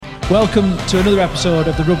Welcome to another episode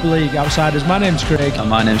of the Rugby League Outsiders. My name's Craig. And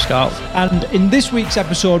my name's Carl. And in this week's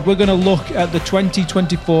episode, we're going to look at the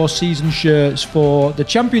 2024 season shirts for the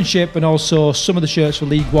Championship and also some of the shirts for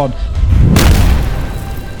League One.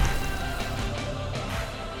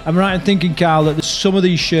 I'm right in thinking, Carl, that some of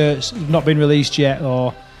these shirts have not been released yet,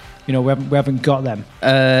 or we haven't got them.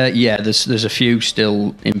 Yeah, there's a few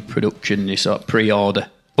still in production, you sort of pre-order.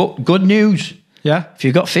 But good news. Yeah. If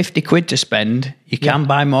you've got 50 quid to spend, you can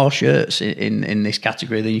buy more shirts in this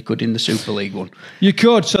category than you could in the Super League one. You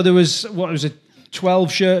could. So there was,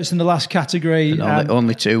 12 shirts in the last category.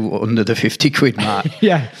 Only two under the 50 quid mark.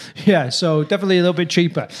 Yeah. So definitely a little bit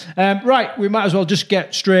cheaper. Right, we might as well just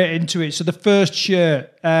get straight into it. So the first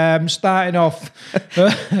shirt, starting off...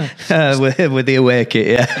 with the away kit,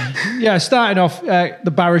 yeah. Yeah, starting off,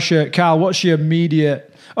 the Barra shirt. Carl, what's your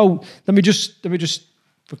immediate... Oh, let me just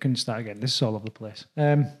fucking start again. This is all over the place.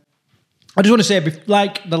 I just want to say,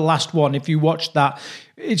 like the last one, if you watched that,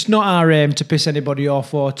 it's not our aim to piss anybody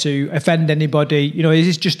off or to offend anybody. You know, it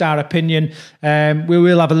is just our opinion. We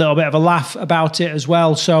will have a little bit of a laugh about it as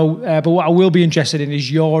well. So, but what I will be interested in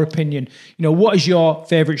is your opinion. You know, what is your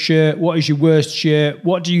favourite shirt? What is your worst shirt?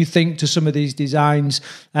 What do you think to some of these designs?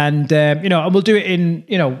 And and we'll do it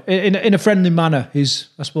in a friendly manner. Is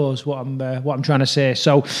I suppose what I'm trying to say.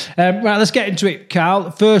 So, right, let's get into it, Carl.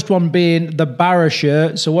 The first one being the Barra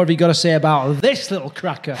shirt. So, what have you got to say about this little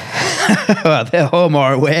cracker? Well, they're home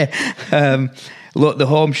or away. Look, the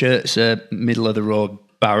home shirt's a middle of the road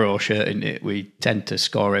Barrow shirt, isn't it? We tend to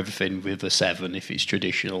score everything with a 7 if it's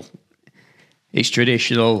traditional. It's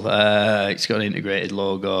traditional. It's got an integrated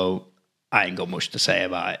logo. I ain't got much to say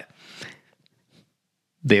about it.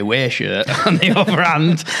 The away shirt, on the other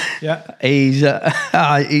hand, yeah, he's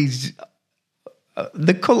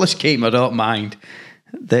the colour scheme I don't mind.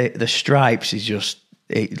 The stripes is just,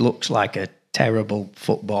 it looks like a terrible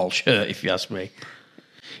football shirt, if you ask me.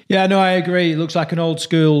 Yeah, no, I agree. It looks like an old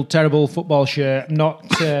school, terrible football shirt. Not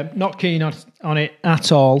keen on it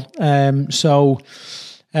at all. I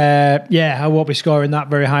won't be scoring that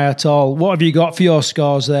very high at all. What have you got for your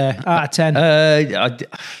scores there out of 10?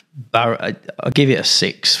 I'll give it a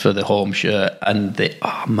 6 for the home shirt, and that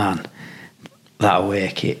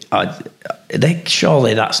away kit.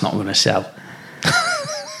 Surely that's not going to sell.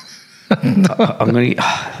 I'm going to.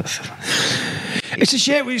 It's a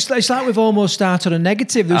shame. It's like we've almost started on a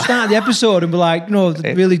negative. We started the episode and we're like,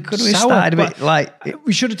 really could sour. We started a bit like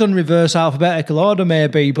we should have done reverse alphabetical order,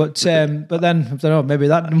 maybe. But then I don't know. Maybe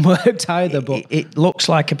that didn't work either. But it looks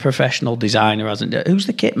like a professional designer, hasn't it? Who's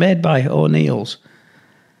the kit made by? O'Neill's.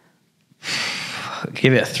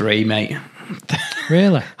 Give it a 3, mate.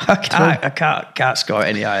 Really? I can't score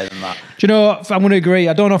any higher than that. Do you know what? I'm going to agree.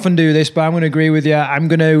 I don't often do this, but I'm going to agree with you. I'm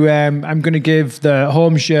going to give the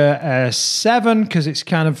home shirt a 7 because it's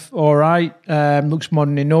kind of all right. Looks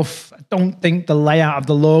modern enough. I don't think the layout of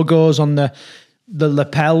the logos on the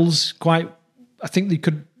lapels quite. I think they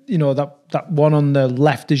could. That one on the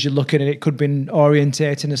left as you're looking at it could have been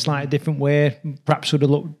orientated in a slightly different way. Perhaps would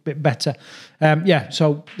have looked a bit better.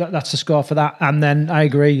 So that's the score for that. And then I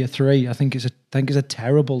agree, a 3. I think it's a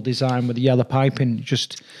terrible design with the yellow piping.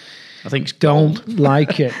 I think it's don't gold.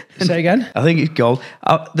 Like it. Say again? I think it's gold.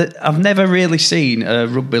 I've never really seen a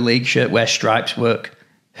rugby league shirt where stripes work.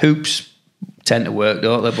 Hoops tend to work,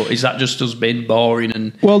 don't they? But is that just us being boring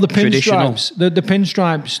and the traditional? Pinstripes, the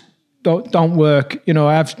pinstripes don't work.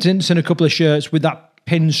 I've seen a couple of shirts with that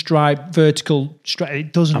pinstripe vertical stripe.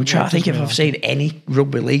 It doesn't. I'm trying to think if I've seen any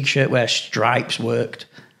rugby league shirt where stripes worked.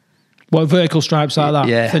 What, vertical stripes like that?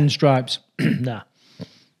 Yeah. Thin stripes? No,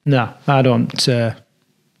 I don't.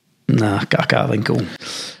 No, I can't think of one.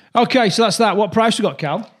 Okay, so that's that. What price we got,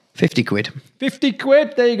 Cal? 50 quid. 50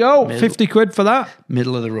 quid, there you go. 50 quid for that.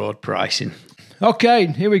 Middle of the road pricing. Okay,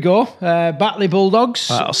 here we go. Batley Bulldogs.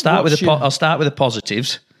 Right, I'll start with the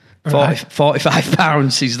positives. Right.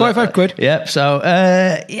 £45 is 45 quid. Yep. So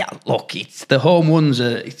look, it's the home ones.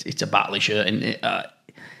 It's a Batley shirt, and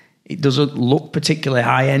it doesn't look particularly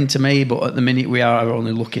high end to me. But at the minute, we are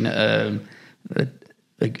only looking at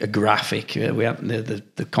a graphic. We have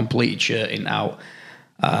the completed shirt in out.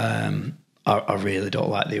 I really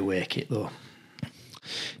don't like the away kit though.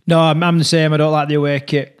 No, I'm the same. I don't like the away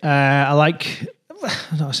kit. I like.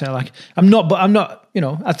 I don't say I like. I'm not.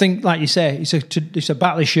 I think, like you say, it's a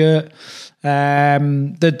Batley shirt.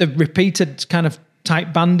 The repeated kind of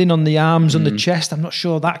tight banding on the arms and the chest. I'm not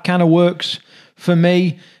sure that kind of works for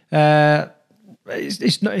me.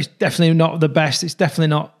 It's definitely not the best. It's definitely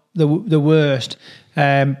not the worst.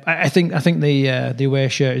 I think the away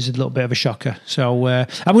shirt is a little bit of a shocker. So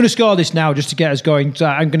I'm going to score this now just to get us going. So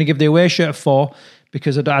I'm going to give the away shirt a 4.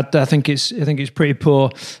 because I think it's pretty poor.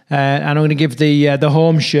 And I'm going to give the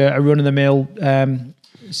home shirt a run of the mill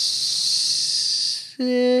 6.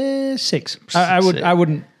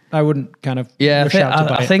 I wouldn't kind of rush out to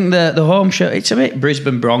buy it. I think the home shirt, it's a bit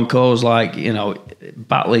Brisbane Broncos, like, you know,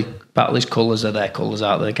 Batley's colours are their colours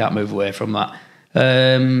out there. They can't move away from that.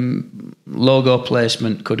 Logo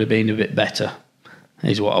placement could have been a bit better,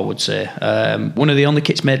 is what I would say. One of the only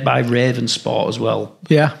kits made by Raven Sport as well.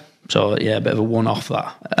 Yeah. So, yeah, a bit of a one-off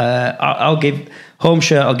that. I'll give home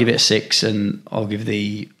shirt, I'll give it a 6, and I'll give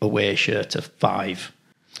the away shirt a 5.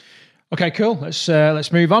 Okay, cool.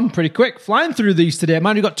 Let's move on pretty quick. Flying through these today.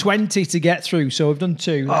 Man, we've got 20 to get through, so we've done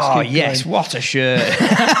 2. Let's keep going. What a shirt.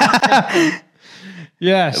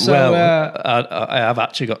 Yeah, so... I have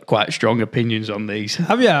actually got quite strong opinions on these.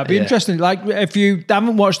 Have you? It'd be interesting. Like, if you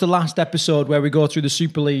haven't watched the last episode where we go through the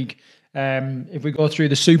Super League, if we go through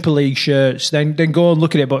the Super League shirts, then go and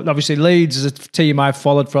look at it. But obviously Leeds is a team I've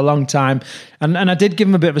followed for a long time, and I did give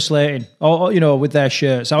them a bit of a slating, or, you know, with their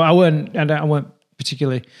shirts. I weren't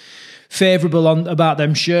particularly favourable about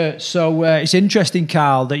them shirts. So it's interesting,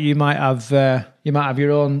 Carl, that you might have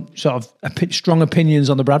your own sort of strong opinions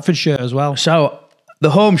on the Bradford shirt as well. So the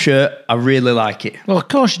home shirt, I really like it. Well, of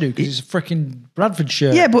course you do, because it's a freaking Bradford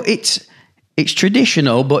shirt. Yeah, but it's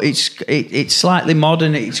traditional, but it's slightly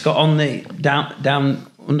modern. It's got on the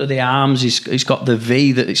down under the arms. It's got the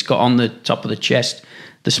V that it's got on the top of the chest.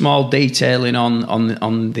 The small detailing on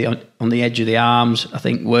the edge of the arms, I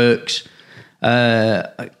think, works.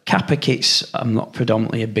 Kappa kits, I'm not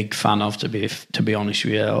predominantly a big fan of, to be honest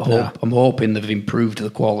with you. I'm hoping they've improved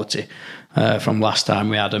the quality from last time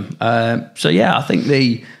we had them. So yeah, I think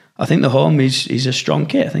the home is a strong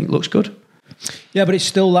kit. I think it looks good. Yeah, but it's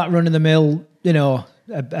still that run of the mill, you know,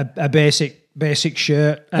 a basic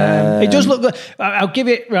shirt. It does look good. I'll give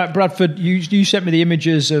it, right, Bradford, you sent me the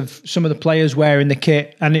images of some of the players wearing the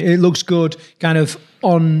kit, and it looks good kind of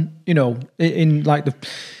on, you know, in like the...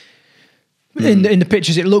 In the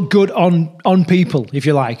pictures, it looked good on people, if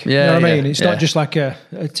you like. Yeah, you know what I mean? It's not just like a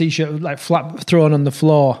t-shirt like flat thrown on the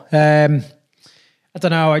floor. I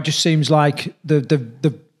don't know. It just seems like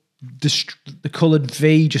the coloured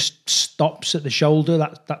V just stops at the shoulder.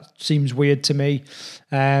 That seems weird to me.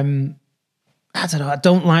 I don't know. I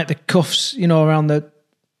don't like the cuffs, you know, around the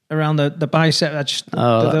bicep. I just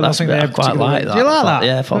that's I quite like that. Do you like that?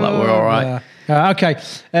 Yeah, I thought that were all right. Yeah. Okay.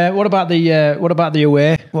 What about the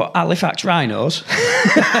away? What, Halifax Rhinos?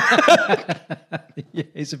 Yeah,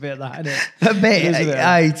 it's a bit of that, isn't it? A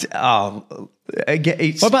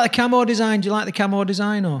bit. What about the camo design? Do you like the camo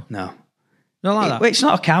design or no? Not like that. It's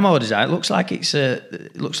not a camo design. It looks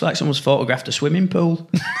like someone's photographed a swimming pool.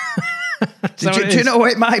 Do you know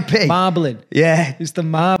what it might be? Marbling. Yeah. It's the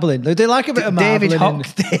marbling. They like a bit of marbling.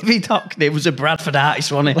 David Hockney was a Bradford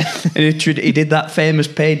artist, wasn't he? And he did that famous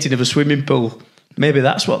painting of a swimming pool. Maybe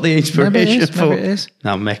that's what the inspiration for. Maybe it is.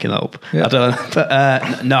 No, I'm making that up. Yeah. I don't know.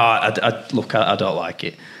 But no, I don't like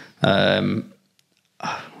it. I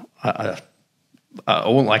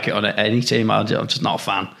won't like it on any team. I'm just not a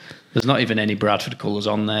fan. There's not even any Bradford colours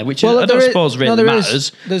on there, which I don't suppose really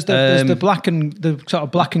matters. There's the black and the sort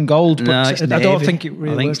of black and gold, but no, it's I navy. don't think it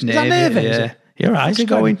really I think works. it's navy. Is that navy? Yeah. Your eyes are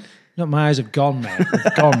going. No, my eyes have gone, mate.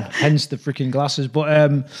 They've gone. Hence the freaking glasses.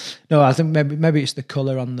 But no, I think maybe it's the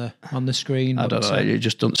colour on the screen. I don't know. It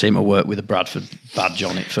just doesn't seem to work with a Bradford badge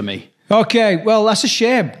on it for me. Okay, well that's a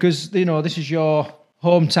shame because you know this is your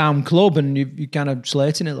hometown club and you kind of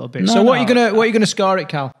slating it a little bit. So what are you gonna score it,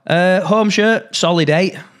 Cal? Home shirt, solid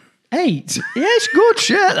 8. 8? Yeah, it's a good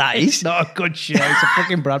shirt, that is. It's not a good shirt. It's a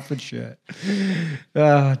fucking Bradford shirt.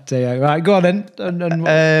 Oh, dear. Right, go on then.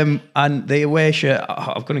 And the away shirt,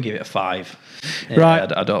 I'm going to give it a 5. Yeah,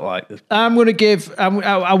 right. I don't like it. I'm going to give...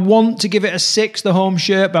 I want to give it a 6, the home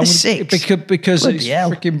shirt. But 6? Because it's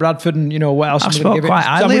freaking Bradford and, you know, what else I I'm going to give it. quite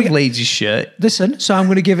highly of Leeds' shirt. Listen, so I'm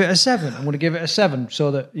going to give it a 7. I'm going to give it a 7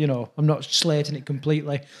 so that, you know, I'm not slating it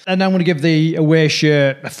completely. And I'm going to give the away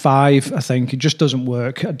shirt a 5, I think. It just doesn't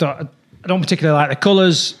work. I don't particularly like the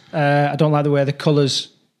colours. I don't like the way the colours...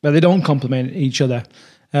 Well, they don't complement each other.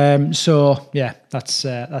 So, yeah, that's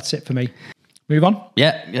it for me. Move on?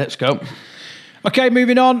 Yeah, let's go. Okay,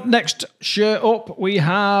 moving on. Next shirt up, we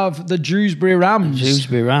have the Dewsbury Rams.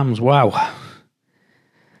 Dewsbury Rams, wow.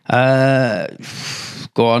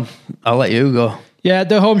 Go on. I'll let you go. Yeah,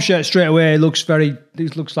 the home shirt straight away looks like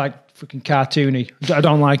freaking cartoony. I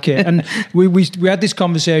don't like it. And we had this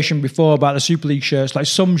conversation before about the Super League shirts. Like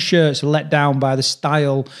some shirts are let down by the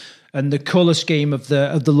style and the colour scheme of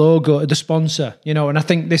the logo, of the sponsor, you know, and I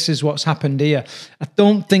think this is what's happened here. I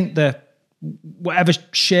don't think whatever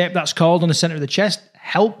shape that's called on the centre of the chest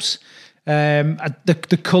helps.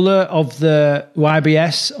 The colour of the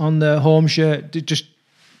YBS on the home shirt just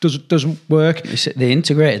doesn't work. They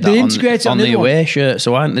integrated that on the away shirt,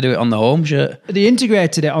 so why didn't they do it on the home shirt? They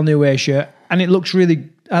integrated it on the away shirt, and it looks really.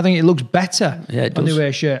 I think it looks better on the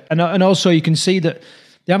away shirt, and also you can see that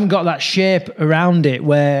they haven't got that shape around it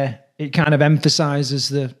where it kind of emphasises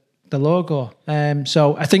the logo.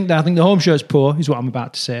 So I think the home shirt's poor, is what I'm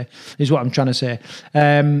about to say, is what I'm trying to say.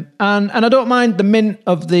 And I don't mind the mint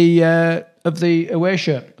of the away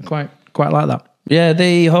shirt. I quite like that. Yeah,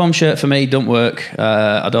 the home shirt for me don't work.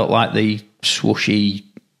 I don't like the swooshy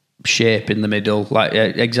shape in the middle. Like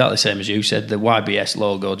exactly the same as you said, the YBS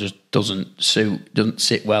logo just doesn't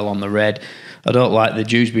sit well on the red. I don't like the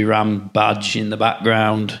Dewsbury Ram badge in the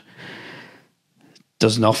background.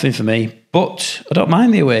 Does nothing for me. But I don't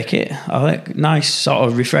mind the away kit. I like nice sort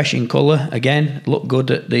of refreshing colour. Again, looked good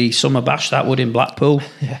at the Summer Bash that would in Blackpool.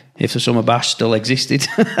 Yeah. If the Summer Bash still existed.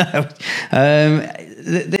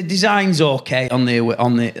 The design's okay on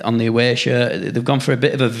the away shirt. They've gone for a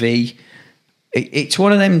bit of a V. It's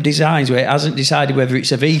one of them designs where it hasn't decided whether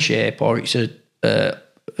it's a V shape or it's a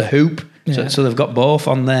hoop. Yeah. So they've got both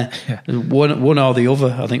on there. Yeah. One or the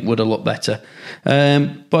other, I think, would have looked better.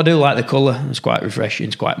 But I do like the colour. It's quite refreshing.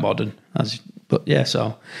 It's quite modern. Go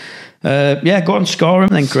on, score them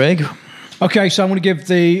then, Craig. Okay, so I'm going to give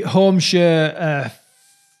the home shirt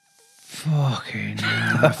fucking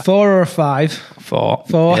 4 or a 5. 4.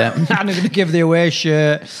 Yeah. And I'm going to give the away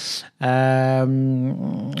shirt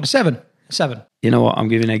 7. You know what? I'm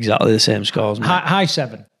giving exactly the same scores, mate. High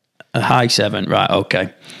 7. A high 7, right?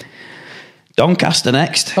 Okay. Doncaster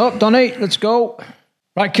next. Oh, Donny, let's go.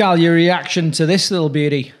 Right, Carl, your reaction to this little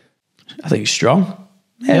beauty? I think it's strong.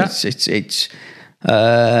 Yeah.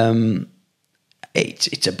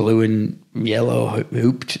 It's a blue and yellow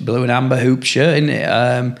blue and amber hoop shirt, isn't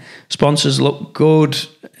it? Sponsors look good.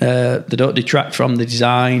 They don't detract from the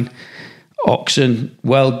design. Oxen,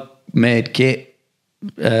 well-made kit,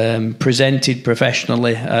 presented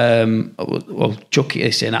professionally. Well, chuck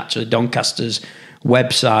this in, actually. Doncaster's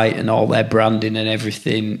website and all their branding and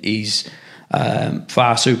everything is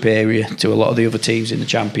far superior to a lot of the other teams in the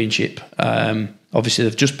Championship. Obviously,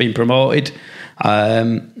 they've just been promoted.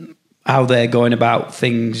 How they're going about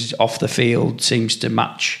things off the field seems to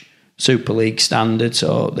match Super League standards.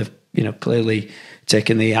 So they've clearly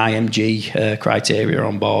taken the IMG criteria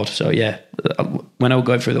on board. So yeah, when I was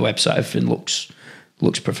going through the website, everything looks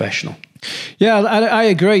professional. Yeah, I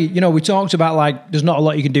agree. We talked about like there's not a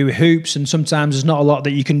lot you can do with hoops, and sometimes there's not a lot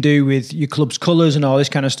that you can do with your club's colours and all this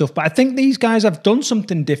kind of stuff. But I think these guys have done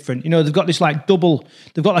something different. They've got this like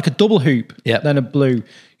they've got like a double hoop, then a blue.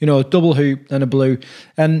 A double hoop, then a blue,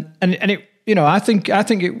 and it. I think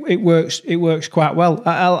it works. It works quite well.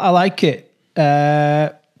 I like it.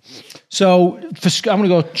 So I'm going to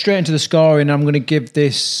go straight into the scoring. I'm going to give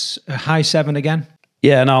this a high 7 again.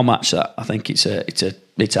 Yeah, and I'll match that. I think it's a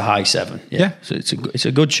high 7. Yeah. So it's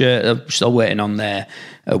a good shirt. I'm still waiting on their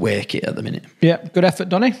away kit at the minute. Yeah, good effort,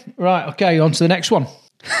 Donny. Right, okay, on to the next one.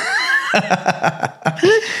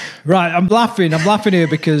 Right, I'm laughing here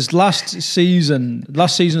because last season of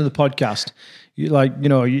the podcast, you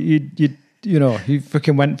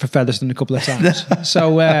fucking went for Featherstone a couple of times. So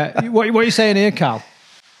what are you saying here, Carl?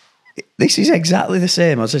 This is exactly the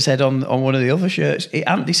same as I said on one of the other shirts. It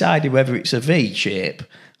hasn't decided whether it's a V shape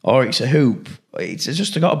or it's a hoop. It's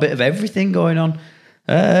just got a bit of everything going on.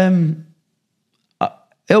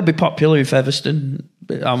 It'll be popular in Featherstone,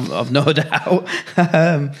 I've no doubt.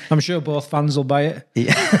 I'm sure both fans will buy it.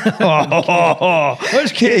 Yeah.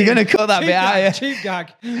 You're going to cut that bit out. Cheap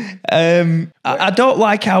gag. I don't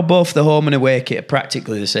like how both the home and away kit are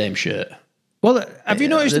practically the same shirt. Well, have you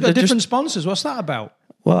noticed they've got different sponsors? What's that about?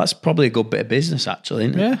 Well, that's probably a good bit of business, actually,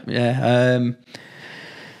 isn't it? Yeah.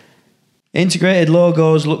 Integrated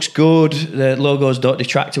logos looks good. The logos don't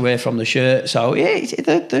detract away from the shirt, so yeah,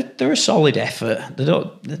 they're a solid effort.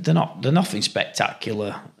 They're nothing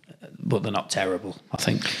spectacular, but they're not terrible. I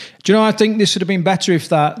think. Do you know? I think this would have been better if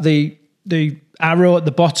the arrow at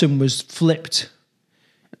the bottom was flipped.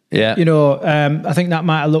 Yeah. I think that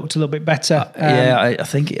might have looked a little bit better. I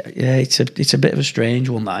think it's a bit of a strange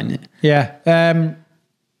one, that, isn't it? Yeah.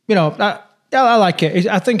 I like it.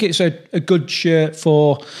 I think it's a good shirt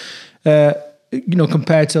for.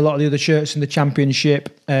 Compared to a lot of the other shirts in the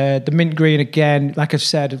Championship, the mint green again, like I've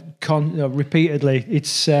said repeatedly,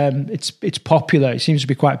 it's popular. It seems to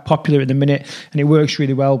be quite popular at the minute, and it works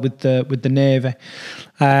really well with the navy.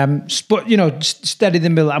 But steady in the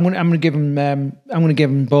middle. I'm going to give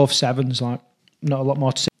them both 7s. Like not a lot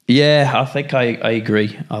more to say. Yeah, I think I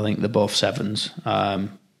agree. I think they're both 7s.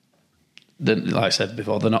 Like I said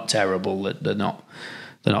before, they're not terrible. They're not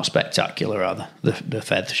they're not spectacular, are they? The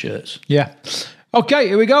feather shirts. Yeah. Okay,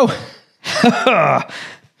 here we go.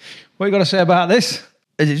 What you got to say about this?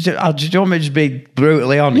 Do you want me to just be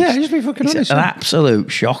brutally honest? Yeah, just be fucking honest. It's an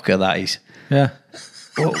absolute shocker, that is. Yeah.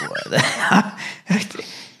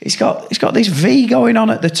 It's got this V going on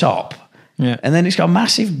at the top. Yeah. And then it's got a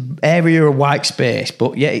massive area of white space,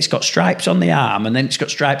 but yeah, it's got stripes on the arm and then it's got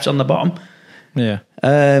stripes on the bottom. Yeah.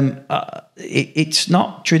 It's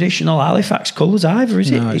not traditional Halifax colours either, is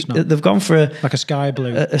it? No, it's not. They've gone for Like a sky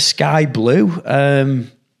blue. a sky blue. I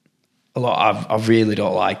really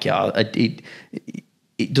don't like it.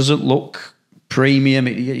 It doesn't look premium.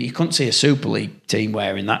 You couldn't see a Super League team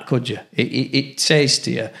wearing that, could you? It says to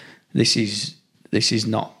you, this is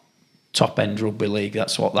not top end rugby league.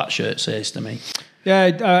 That's what that shirt says to me.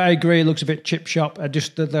 Yeah, I agree. It looks a bit chip shop.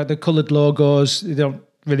 Just the coloured logos, they don't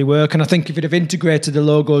really work. And I think if it'd have integrated the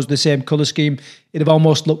logos, the same colour scheme, it'd have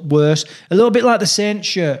almost looked worse. A little bit like the Saints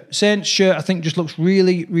shirt. Saints shirt, I think, just looks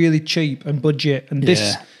really, really cheap and budget. And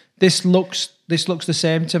this looks the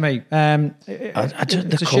same to me.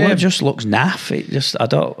 The colour just looks naff.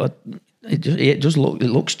 It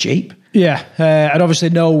looks cheap. Yeah, and obviously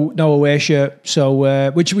no away shirt,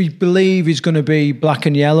 so which we believe is going to be black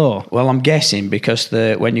and yellow. Well, I'm guessing because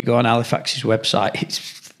when you go on Halifax's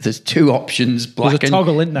website, there's two options: there's a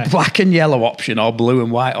toggle, isn't there? Black and yellow option or blue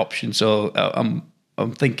and white option. So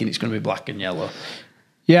I'm thinking it's going to be black and yellow.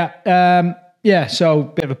 Yeah, So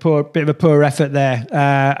bit of a poor effort there.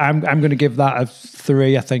 I'm going to give that a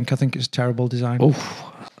 3. I think it's a terrible design. Oof.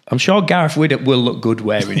 I'm sure Gareth Widdop will look good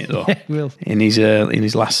wearing it though. He will. in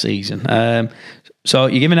his last season. So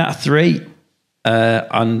you're giving that a 3,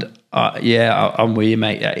 I'm with you,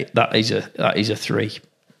 mate. That is a 3.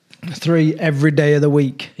 3 every day of the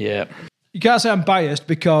week. Yeah. You can't say I'm biased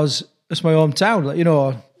because it's my hometown. Like,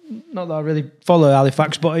 not that I really follow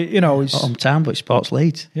Halifax, but it's hometown, but Sports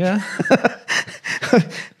Leeds. Yeah.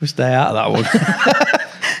 We'll stay out of that one.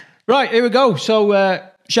 Right, here we go. So.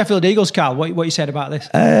 Sheffield Eagles, Carl. What you said about this?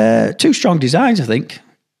 2 strong designs, I think.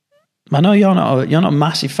 I know you're not a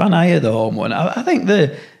massive fan, are you? The home one. I think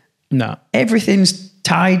everything's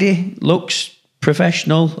tidy, looks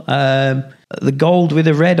professional. The gold with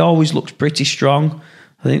the red always looks pretty strong.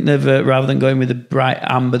 I think they've rather than going with the bright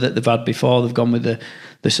amber that they've had before, they've gone with the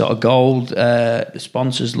sort of gold. The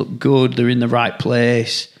sponsors look good. They're in the right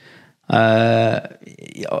place.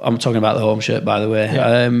 I'm talking about the home shirt, by the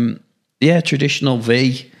way. Yeah. Traditional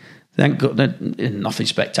V. Nothing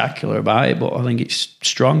spectacular about it, but I think it's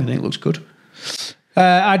strong. I think it looks good.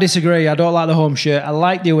 I disagree. I don't like the home shirt. I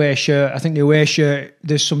like the away shirt. I think the away shirt,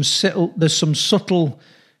 there's some subtle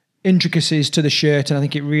intricacies to the shirt, and I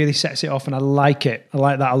think it really sets it off, and I like it. I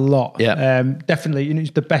like that a lot. Yeah. Definitely,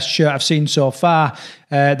 it's the best shirt I've seen so far.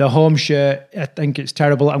 The home shirt, I think it's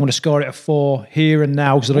terrible. I'm going to score it a 4 here and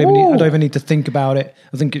now because I don't even need to think about it.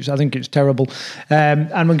 I think it's terrible.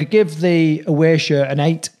 And I'm going to give the away shirt an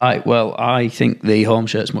 8. I think the home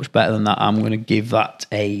shirt's much better than that. I'm going to give that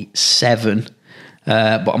a 7.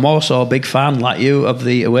 But I'm also a big fan, like you, of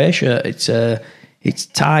the away shirt. It's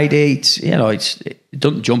tidy. It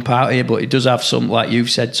doesn't jump out here, but it does have some, like you've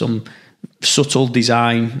said, some subtle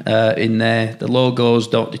design in there. The logos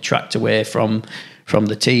don't detract away from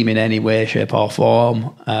the team in any way, shape or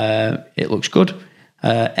form. It looks good.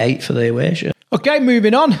 8 for the away shirt. Okay,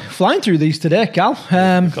 moving on. Flying through these today, Cal.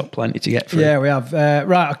 We've got plenty to get through. Yeah, we have.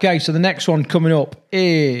 Right, okay, so the next one coming up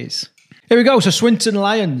is... Here we go, so Swinton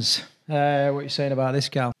Lions. What are you saying about this,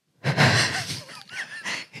 Cal?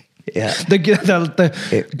 Yeah, the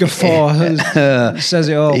guffaw says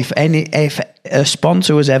it all. If a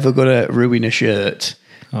sponsor was ever going to ruin a shirt,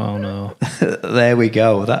 oh no! There we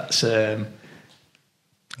go. That's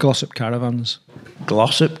Glossop Caravans. Well,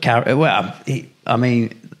 I'm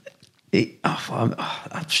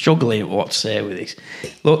struggling with what to say with this.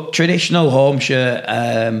 Look, traditional home shirt.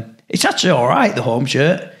 It's actually all right. The home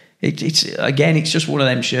shirt. It's just one of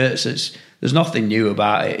them shirts. There's nothing new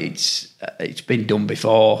about it. It's been done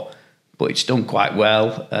before, but it's done quite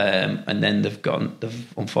well. And then they've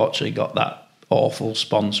unfortunately got that awful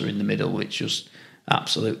sponsor in the middle, which just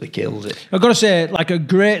absolutely kills it. I've got to say, like a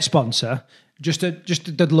great sponsor, just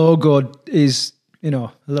the logo is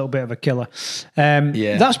a little bit of a killer.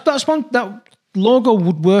 That logo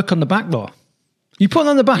would work on the back though. You put it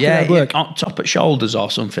on the back, it would work on top at shoulders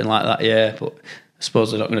or something like that. Yeah, but I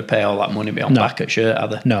suppose they're not going to pay all that money on back at shirt, are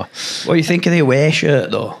they? No. What do you think of the away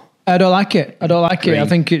shirt, though? I don't like it. I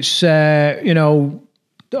think it's,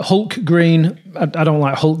 Hulk green. I don't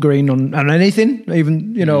like Hulk green on anything.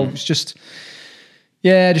 Even, it's just...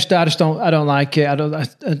 Yeah, I don't like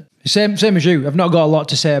it. Same as you. I've not got a lot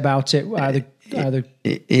to say about it. either.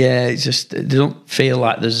 Yeah, it doesn't feel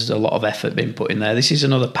like there's a lot of effort being put in there. This is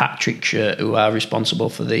another Patrick shirt who are responsible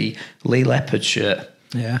for the Lee Leopard shirt.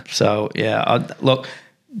 Yeah. So, yeah, look,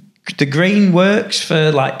 the green works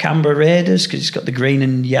for like Canberra Raiders because it's got the green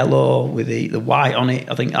and yellow with the white on it.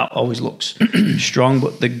 I think that always looks strong,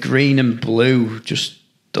 but the green and blue just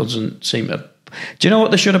doesn't seem to... Do you know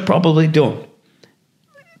what they should have probably done?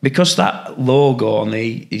 Because that logo on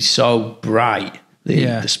is so bright,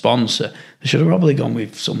 the sponsor, they should have probably gone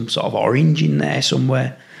with some sort of orange in there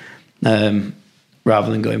somewhere,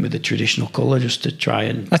 rather than going with the traditional colour, just to try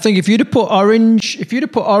and... I think if you'd have put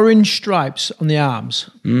orange stripes on the arms,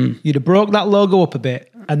 you'd have broke that logo up a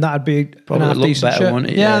bit, and that'd be probably an half decent better, shirt.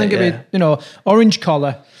 wouldn't it? Yeah, I think it'd be orange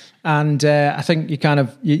collar, and I think you kind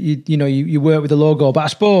of you work with the logo. But I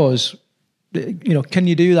suppose, can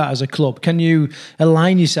you do that as a club? Can you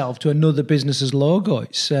align yourself to another business's logo?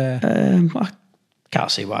 It's I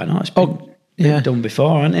can't see why not. It's been done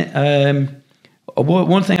before, hasn't it?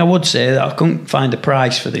 One thing I would say, that I couldn't find a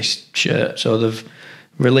price for this shirt, so they've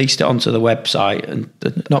released it onto the website, and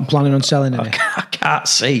not planning on selling it. I can't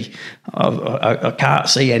see. I can't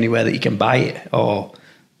see anywhere that you can buy it. Or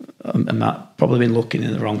I've probably been looking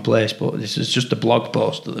in the wrong place, but this is just a blog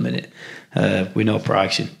post at the minute with no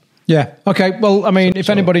pricing. Yeah. Okay. Well, I mean, if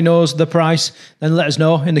anybody knows the price, then let us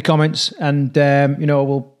know in the comments, and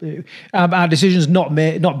we'll our decision's not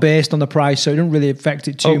based on the price, so it doesn't really affect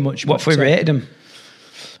it too much. What if we rated them?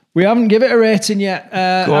 We haven't given it a rating yet.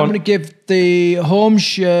 I'm going to give the home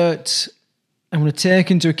shirt. I'm going to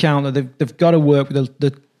take into account that they've got to work with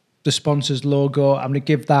the sponsor's logo. I'm going to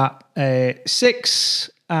give that a 6,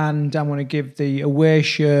 and I'm going to give the away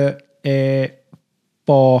shirt a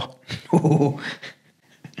 4.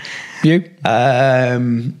 You?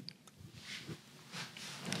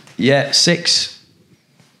 Yeah, 6.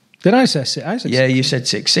 Did I say 6? I said 6. You said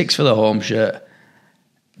 6. 6 for the home shirt.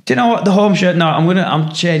 Do you know what, the home shirt? No,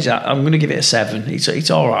 I'm change that. I'm gonna give it a 7. It's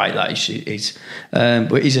all right. That is,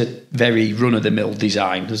 but it's a very run of the mill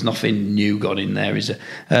design. There's nothing new gone in there. Is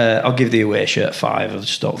there? I'll give the away shirt 5. I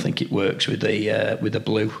just don't think it works with the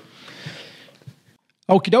blue.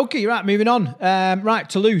 Okie dokie, right, moving on. Right,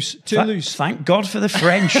 Toulouse. Thank God for the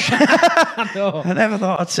French. I never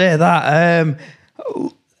thought I'd say that.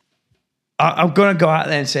 I'm going to go out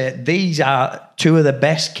there and say these are 2 of the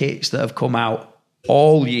best kits that have come out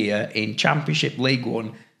all year in Championship, League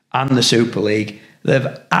One and the Super League. They've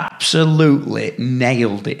absolutely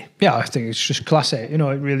nailed it. Yeah, I think it's just classy. It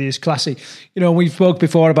really is classy. We've spoke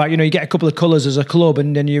before about, you get a couple of colours as a club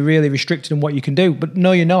and then you're really restricted in what you can do. But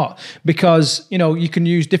no, you're not. Because, you can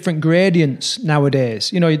use different gradients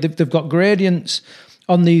nowadays. They've got gradients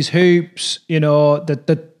on these hoops.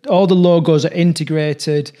 All the logos are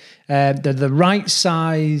integrated. They're the right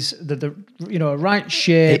size. They're the right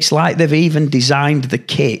shape. It's like they've even designed the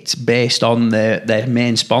kit based on their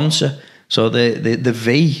main sponsor. So the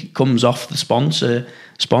V comes off the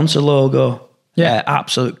sponsor logo. Yeah,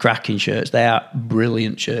 absolute cracking shirts. They are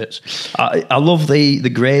brilliant shirts. I love the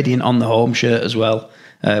gradient on the home shirt as well,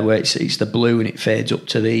 where it's the blue and it fades up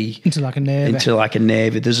to into like a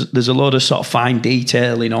navy. There's a lot of sort of fine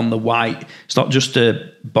detailing on the white. It's not just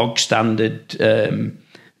a bog standard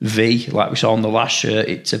V like we saw on the last shirt.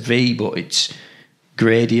 It's a V, but it's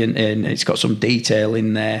gradient and it's got some detail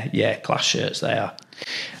in there. Yeah, class shirts they are.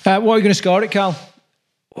 What are you going to score it, Carl?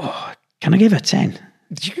 Can I give it a 10?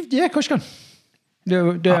 Yeah, of course you can.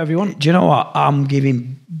 Do whatever you want. Do you know what? I'm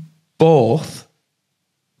giving both.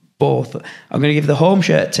 I'm going to give the home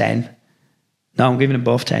shirt 10. No, I'm giving them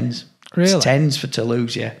both 10s. Really? It's 10s for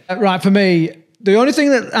Toulouse, yeah. Right, for me, the only thing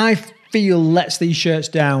that I feel lets these shirts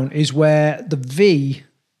down is where the V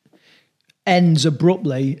ends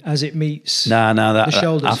abruptly as it meets the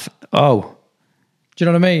shoulders. Do you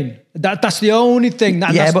know what I mean? That's the only thing.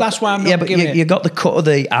 That's why I'm not giving it. You got the cut of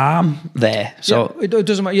the arm there, so it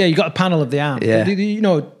doesn't matter. Yeah, you got a panel of the arm. Yeah.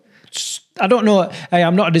 I don't know. Hey,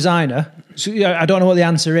 I'm not a designer, so I don't know what the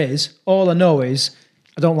answer is. All I know is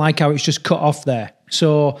I don't like how it's just cut off there.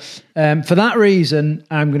 So for that reason,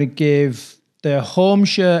 I'm going to give the home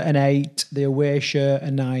shirt an 8, the away shirt a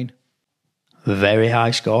 9. Very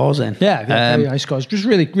high scores then. Yeah, very high scores. Just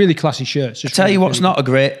really, really classy shirts. I tell you what's not a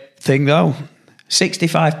great thing though.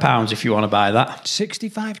 £65 if you want to buy that.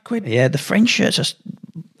 65 quid? Yeah, the French shirts are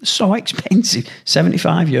so expensive.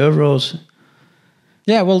 €75.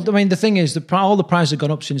 Yeah, well, I mean, the thing is, all the prices have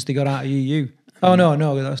gone up since they got out of EU. Oh, no,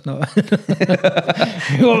 that's not. We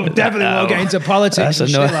definitely won't get into politics.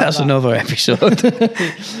 That's another episode.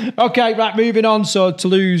 Okay, right, moving on. So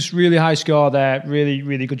Toulouse, really high score there. Really,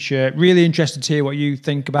 really good shirt. Really interested to hear what you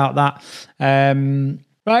think about that.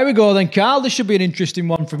 Right, here we go then, Carl. This should be an interesting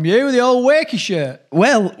one from you. The old Wakey shirt.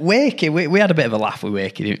 Well, Wakey, we had a bit of a laugh with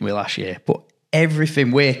Wakey, didn't we, last year? But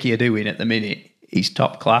everything Wakey are doing at the minute is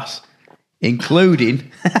top class,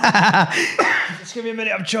 including... Just give me a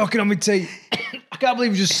minute, I'm choking on my tea. I can't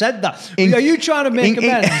believe you just said that. Are you trying to make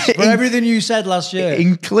amends for everything you said last year?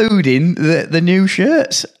 Including the new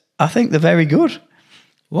shirts. I think they're very good.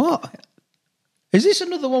 What? Is this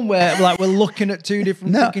another one where like we're looking at two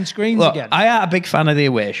different fucking screens again? I am a big fan of the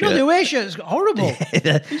away shirt. No, the away shirt's horrible.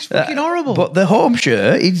 It's fucking horrible. But the home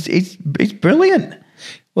shirt is brilliant.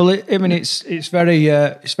 Well, it's very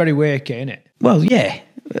Wakey, isn't it? Well, yeah.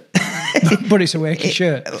 But it's a Wakey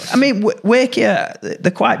shirt. I mean, Wakey,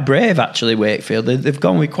 they're quite brave, actually, Wakefield. They've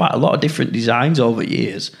gone with quite a lot of different designs over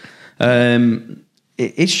years.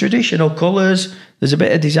 It's traditional colours. There's a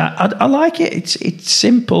bit of design. I like it. It's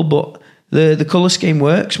simple, but the colour scheme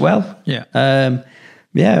works well. Yeah.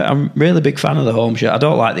 I'm really a big fan of the home shirt. I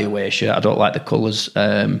don't like the away shirt. I don't like the colours.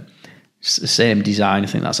 It's the same design. I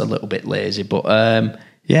think that's a little bit lazy, but...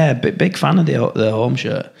 big fan of the home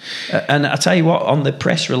shirt. And I tell you what, on the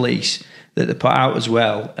press release that they put out as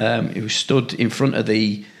well, it was stood in front of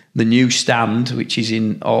the new stand, which is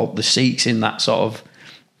in all the seats in that sort of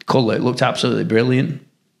colour. It looked absolutely brilliant.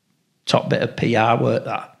 Top bit of PR work,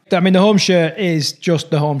 that. I mean, the home shirt is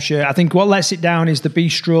just the home shirt. I think what lets it down is the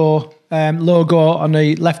Bistro logo on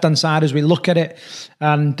the left-hand side as we look at it.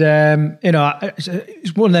 And,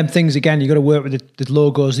 it's one of them things, again, you've got to work with the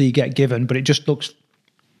logos that you get given, but it just looks...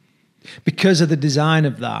 Because of the design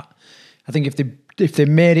of that, I think if they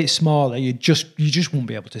made it smaller, you just won't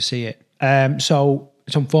be able to see it. So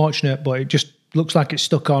it's unfortunate, but it just looks like it's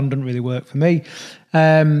stuck on. Doesn't really work for me.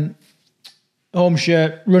 Home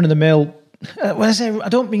shirt, run of the mill. When I say I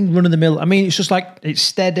don't mean run of the mill, I mean it's just like it's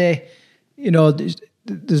steady.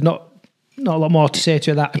 There's not a lot more to say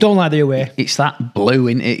to that. I don't like the away. It's that blue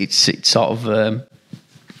in it. It's sort of.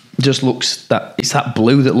 Just looks that it's that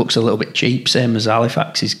blue that looks a little bit cheap, same as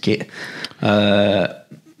Halifax's kit. I'm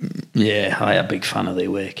a big fan of the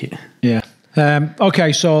away kit. Yeah.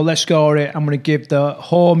 Okay, so let's score it. I'm going to give the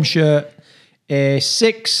home shirt a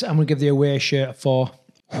 6. I'm going to give the away shirt a 4.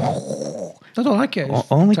 I don't like it.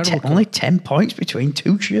 Only 10 points between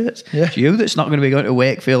two shirts. Yeah. It's you that's not going to be going to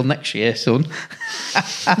Wakefield next year, son.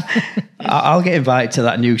 I'll get invited to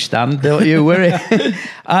that new stand, don't you worry.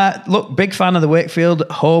 Look, big fan of the Wakefield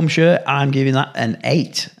home shirt. I'm giving that an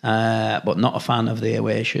 8, but not a fan of the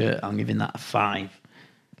away shirt. I'm giving that a 5.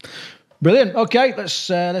 Brilliant. Okay,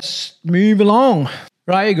 let's move along.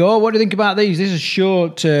 Right, here you go. What do you think about these? This is sure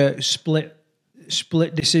to split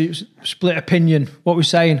opinion. What we're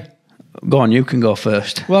saying. Go on, you can go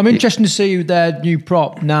first. Well, I'm interested to see their new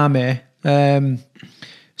prop, Name.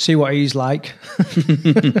 See what he's like.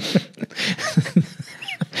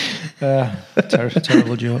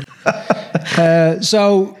 Terrible joke.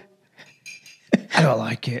 So, I don't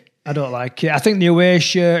like it. I think the away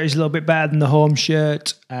shirt is a little bit better than the home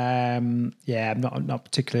shirt. I'm not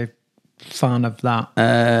particularly a fan of that.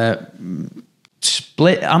 I'm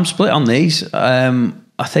split on these. I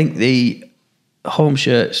think the home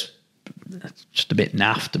shirt's just a bit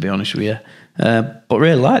naff, to be honest with you. But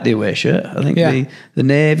really like the away shirt. I think the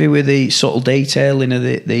navy with the subtle detailing of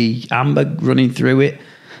the amber running through it.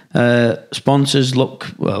 Sponsors look,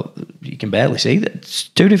 well, you can barely see that. It's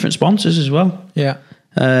 2 different sponsors as well. Yeah.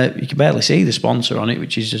 You can barely see the sponsor on it,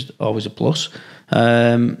 which is just always a plus.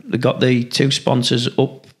 They've got the 2 sponsors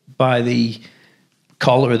up by the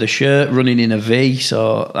collar of the shirt running in a V,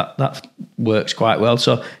 so that works quite well.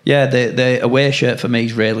 So, the away shirt for me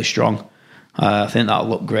is really strong. I think that'll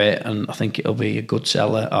look great, and I think it'll be a good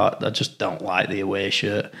seller. I just don't like the away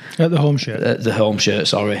shirt. The home shirt? The home shirt,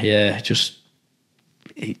 sorry. Yeah,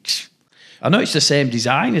 I know it's the same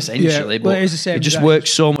design essentially, but it is the same it just design. works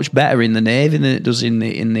so much better in the navy than it does in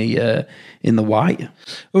the white.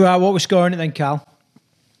 All right, what we're scoring it then, Cal?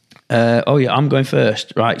 I'm going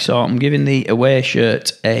first. Right, so I'm giving the away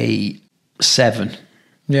shirt a 7.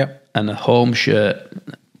 Yeah. And a home shirt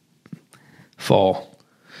 4.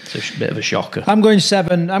 It's a bit of a shocker. I'm going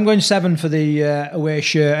 7. I'm going 7 for the away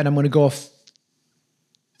shirt, and I'm going to go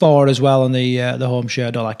 4 as well on the home shirt.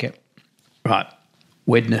 I don't like it. Right.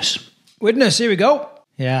 Witness, here we go.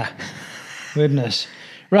 Yeah. Witness.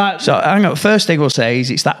 Right. So hang on. First thing we'll say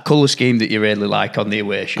is it's that colour scheme that you really like on the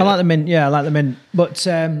away shirt. I like the mint. Yeah, I like the mint. But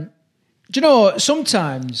do you know,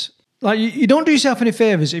 sometimes like you don't do yourself any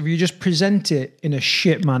favours if you just present it in a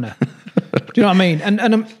shit manner. Do you know what I mean?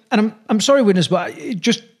 And I'm sorry, Witness, but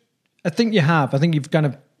I think you have. I think you've kind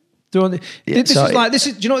of thrown the, this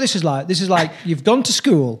is. Do you know what this is like? This is like you've gone to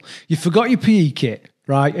school, you forgot your PE kit,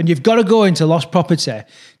 right? And you've got to go into lost property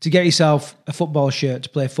to get yourself a football shirt to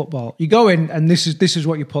play football. You go in, and this is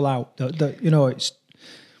what you pull out. It's.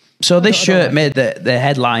 So this shirt made the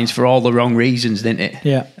headlines for all the wrong reasons, didn't it?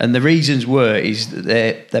 Yeah. And the reasons is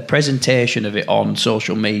that the presentation of it on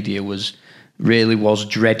social media was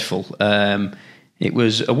dreadful. It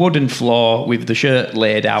was a wooden floor with the shirt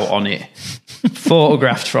laid out on it,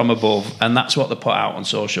 photographed from above, and that's what they put out on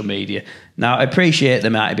social media. Now, I appreciate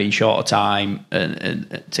there might have been short of time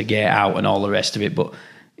and to get out and all the rest of it, but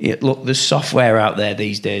look, there's software out there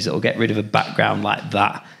these days that will get rid of a background like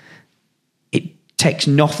that. It takes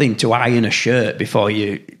nothing to iron a shirt before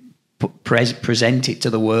you present it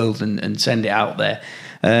to the world and send it out there.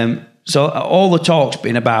 So all the talk's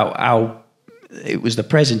been about how it was the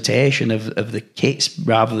presentation of the kits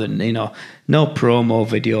rather than, no promo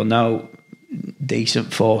video, no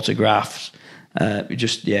decent photographs. It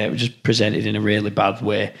was just presented in a really bad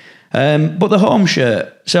way. But the home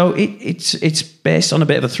shirt, so it's based on a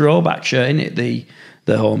bit of a throwback shirt, isn't it?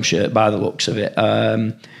 The home shirt, by the looks of it.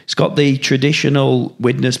 It's got the traditional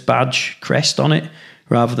Widnes badge crest on it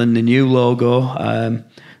rather than the new logo.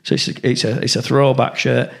 So it's a throwback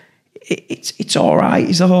shirt. It's all right.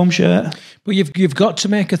 It's a home shirt. But you've got to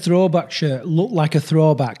make a throwback shirt look like a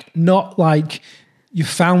throwback, not like you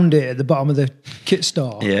found it at the bottom of the kit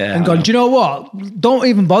store and gone, do you know what? Don't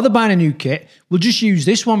even bother buying a new kit. We'll just use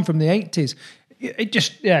this one from the 80s. It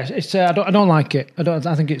just, it's I don't like it.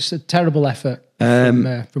 I think it's a terrible effort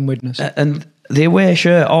from Widnes. And the away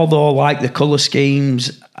shirt, although I like the colour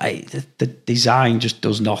schemes, the design just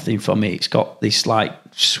does nothing for me. It's got this like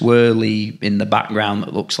swirly in the background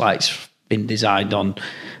that looks like it's been designed on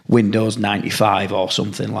Windows 95 or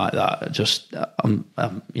something like that. I'm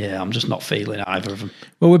just not feeling either of them.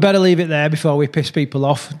 Well, we better leave it there before we piss people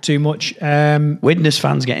off too much. Widnes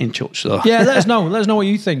fans get in touch though. Yeah, let us know. Let us know what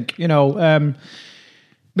you think. Because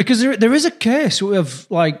there is a case of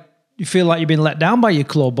like you feel like you've been let down by your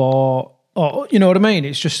club, or you know what I mean.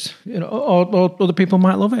 It's just or other people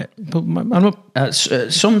might love it.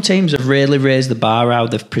 Some teams have really raised the bar how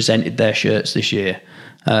they've presented their shirts this year.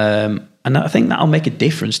 And I think that'll make a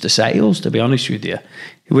difference to sales, to be honest with you.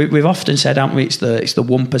 We've often said, haven't we, it's the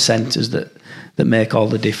 1%ers that make all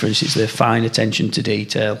the difference. It's the fine attention to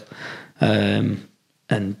detail. And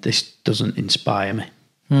this doesn't inspire me.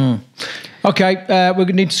 Okay, we're going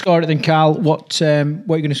to need to score it then, Carl. What are you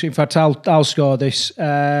going to say? In fact, I'll score this.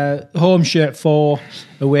 Home shirt 4,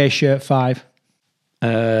 away shirt 5.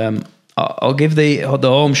 I'll give the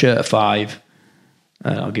home shirt a 5.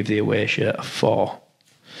 And I'll give the away shirt a 4.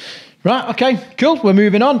 Right, okay, cool. We're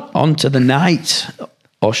moving on. On to the night,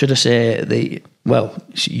 or should I say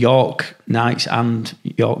it's York Knights and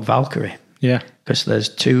York Valkyrie. Yeah. Because there's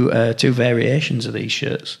two variations of these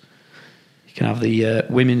shirts. You can have the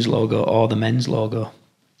women's logo or the men's logo.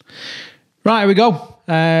 Right, here we go.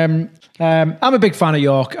 I'm a big fan of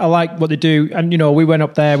York. I like what they do. And, we went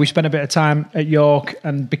up there, we spent a bit of time at York,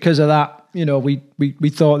 and because of that, we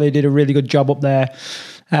thought they did a really good job up there.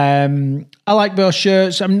 I like those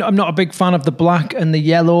shirts. I'm not a big fan of the black and the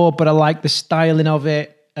yellow, but I like the styling of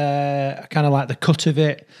it. I kind of like the cut of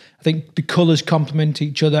it. I think the colours complement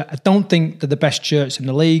each other. I don't think they're the best shirts in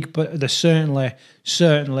the league, but they're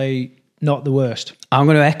certainly not the worst. I'm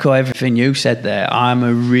going to echo everything you said there. I'm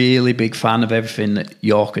a really big fan of everything that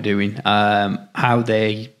York are doing. How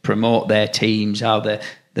they promote their teams, how the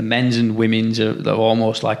men's and women's they're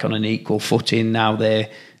almost like on an equal footing now. They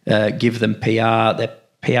give them PR. Their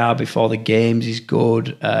PR before the games is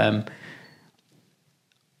good. I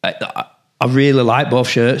really like both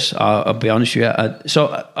shirts. I'll be honest with you.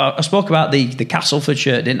 So I spoke about the Castleford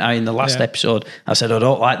shirt, didn't I, in the last episode? I said I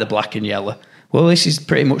don't like the black and yellow. Well, this is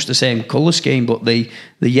pretty much the same colour scheme, but the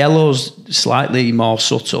yellow's slightly more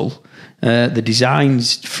subtle. The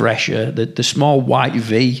design's fresher. The small white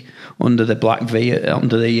V under the black V,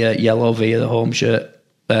 under the yellow V of the home shirt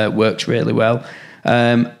works really well.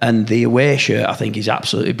 And the away shirt, I think, is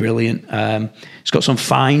absolutely brilliant. It's got some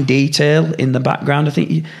fine detail in the background. I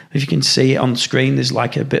think if you can see it on screen, there's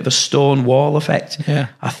like a bit of a stone wall effect. Yeah.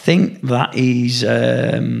 I think that is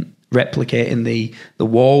replicating the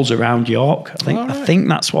walls around York. I think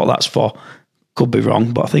that's what that's for. Could be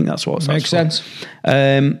wrong, but I think that's what makes sense.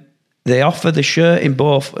 They offer the shirt in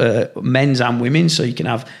both men's and women's, so you can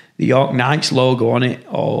have the York Knights logo on it,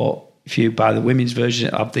 or if you buy the women's version,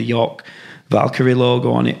 it'll have the York Valkyrie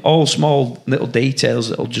logo on it. All small little details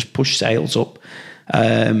that'll just push sales up.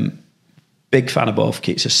 Big fan of both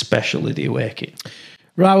kits, especially the away kit.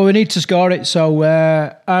 Right, well, we need to score it, so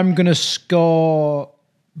I'm going to score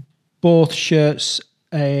both shirts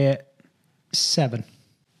a 7.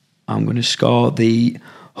 I'm going to score the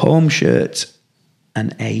home shirt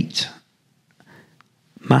an 8.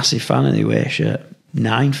 Massive fan of the away shirt.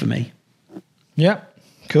 9 for me. Yeah,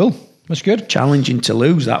 cool. That's good. Challenging to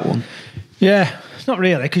lose that one. Yeah, not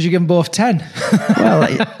really, because you give them both 10. Well,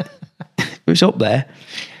 it was up there.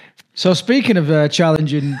 So speaking of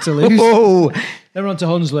challenging to lose, then we're on to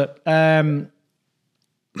Hunslet.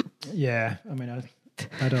 Yeah, I mean,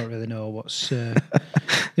 I don't really know what's...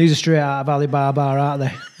 these are straight out of Alibaba, aren't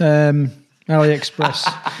they? AliExpress.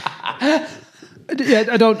 Yeah,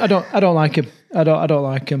 I don't like him. I don't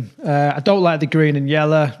like him. I don't like the green and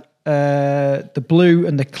yellow, the blue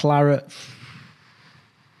and the claret.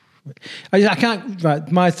 I can't. Right,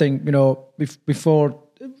 my thing, before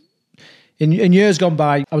in years gone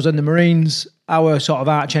by, I was in the Marines. Our sort of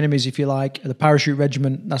arch enemies, if you like, are the parachute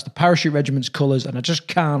regiment. That's the parachute regiment's colours, and I just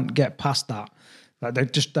can't get past that. Like I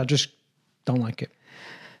just don't like it.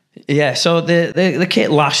 Yeah, so the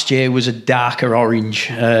kit last year was a darker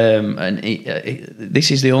orange, and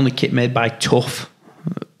this is the only kit made by Tough.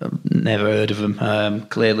 I've never heard of them.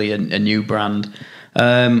 Clearly a new brand.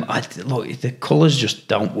 Look, the colours just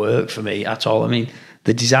don't work for me at all. I mean,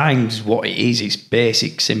 the design's what it is. It's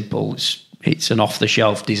basic, simple. It's an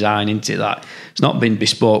off-the-shelf design, isn't it? That it's not been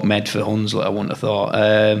bespoke made for Hunslet, I wouldn't have thought.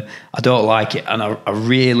 I don't like it, and I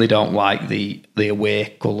really don't like the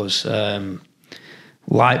away colours.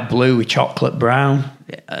 Light blue with chocolate brown.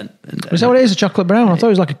 Is that what it is, a chocolate brown? I thought it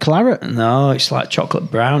was like a claret. No, it's like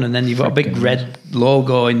chocolate brown, and then you've got a big red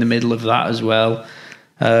logo in the middle of that as well.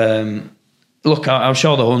 Look, I'm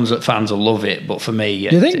sure the Hunslet fans will love it, but for me,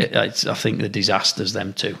 Do you think? I think the disasters,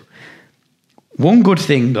 them two. One good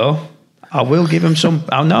thing, though, I will give them some...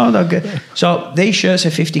 Oh, no, they're good. So these shirts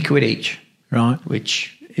are 50 quid each. Right.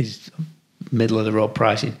 Which is middle-of-the-road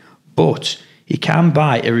pricing. But... you can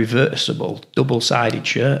buy a reversible double-sided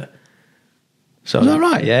shirt. So is that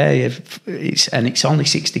right? Yeah, it's only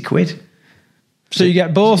 60 quid. So you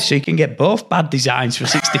get both. So you can get both bad designs for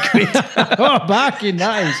 60 quid. Oh, bargain,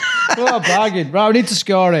 nice. What a bargain. Right, we need to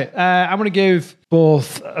score it. I'm going to give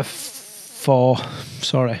both a 4.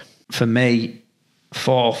 Sorry. For me,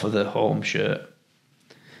 4 for the home shirt.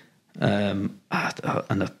 And I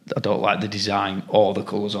don't like the design or the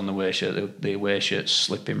colours on the away shirt. The away shirt's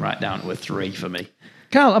slipping right down to a 3 for me.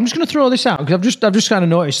 Carl, I'm just going to throw this out because I've just kind of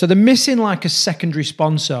noticed. So they're missing like a secondary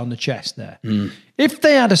sponsor on the chest there. If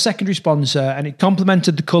they had a secondary sponsor and it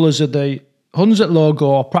complemented the colours of the Hunslet logo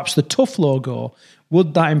or perhaps the Tough logo,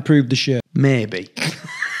 would that improve the shirt? Maybe.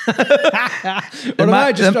 Or am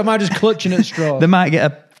I just clutching at straws? They might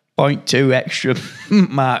get a 0.2 extra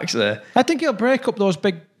marks there. I think it'll break up those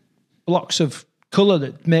big blocks of colour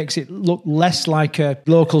that makes it look less like a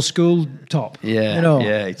local school top. Yeah,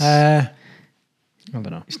 yeah. I don't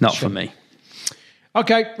know. It's not for me.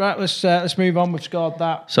 Okay, right. Let's move on. We've scored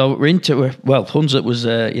that. So we're into Hunslet was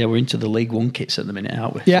we're into the League One kits at the minute,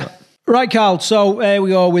 aren't we? Yeah. Right, Carl. So we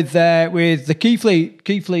go with the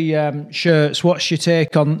Keighley shirts. What's your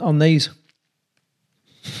take on these?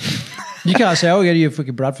 You can't say, "Oh, yeah, you're a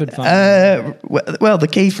fucking Bradford fan." Well, the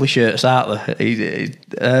Keighley shirts, aren't they?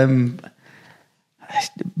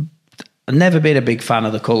 I've never been a big fan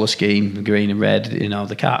of the colour scheme, the green and red.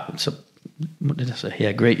 The cat. So, what did I say?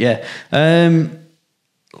 Yeah, great. Yeah.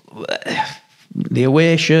 The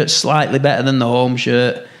away shirt's slightly better than the home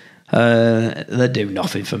shirt. They do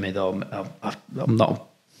nothing for me though. I'm not.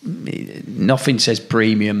 Nothing says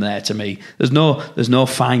premium there to me. There's no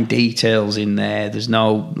fine details in there. There's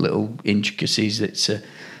no little intricacies. It's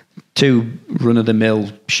two run-of-the-mill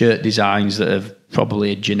shirt designs that are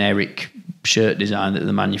probably a generic shirt design that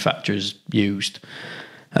the manufacturers used.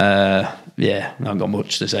 Yeah, I haven't got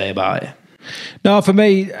much to say about it. No, for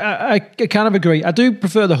me, I kind of agree. I do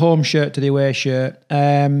prefer the home shirt to the away shirt.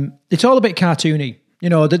 It's all a bit cartoony.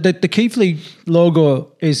 The Keighley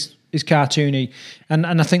logo is cartoony, and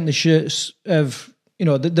I think the shirts have,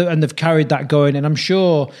 and they've carried that going. And I'm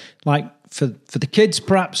sure, like for the kids,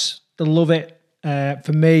 perhaps they'll love it.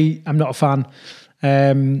 For me, I'm not a fan.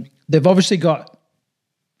 They've obviously got,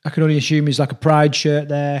 I can only assume, is like a Pride shirt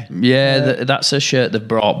there. Yeah, that's a shirt they've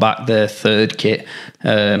brought back, their third kit.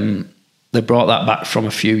 They brought that back from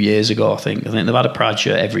a few years ago, I think. I think they've had a Pride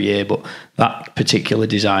shirt every year, but that particular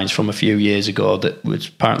design's from a few years ago that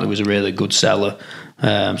apparently was a really good seller.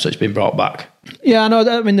 So it's been brought back. Yeah, I know.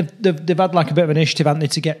 I mean, they've had like a bit of an initiative, haven't they,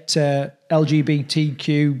 to get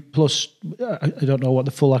LGBTQ plus. I don't know what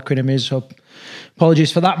the full acronym is, so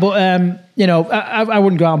apologies for that. But I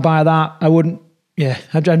wouldn't go out and buy that. I wouldn't. Yeah,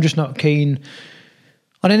 I'm just not keen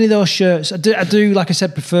on any of those shirts. I do, like I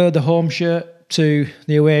said, prefer the home shirt to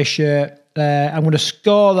the away shirt. I'm going to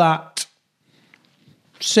score that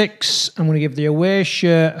 6. I'm going to give the away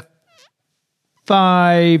shirt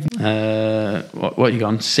 5. What you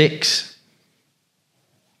gone? 6.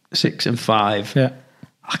 6 and 5. Yeah.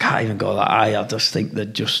 I can't even go that high. I just think they're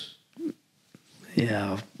just...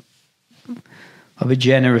 Yeah. I'll be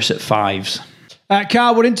generous at 5s.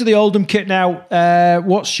 Carl, we're into the Oldham kit now.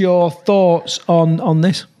 What's your thoughts on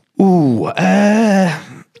this? Ooh, I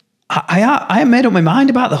made up my mind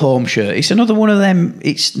about the home shirt. It's another one of them.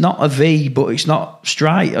 It's not a V, but it's not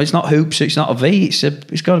stripe. It's not hoops. It's not a V.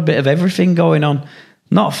 It's got a bit of everything going on.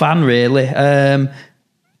 Not a fan really. I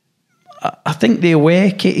think the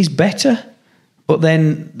away kit is better, but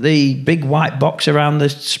then the big white box around the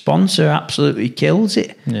sponsor absolutely kills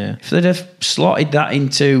it. Yeah. If they'd have slotted that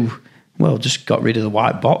into, well, just got rid of the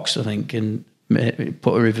white box, I think, and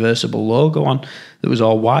put a reversible logo on that was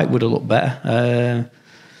all white, would have looked better.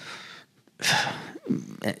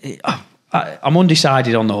 I'm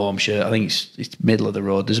undecided on the home shirt. I think it's middle of the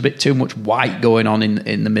road. There's a bit too much white going on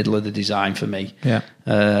in the middle of the design for me. Yeah.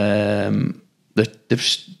 They've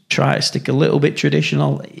tried to stick a little bit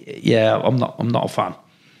traditional. Yeah, I'm not a fan.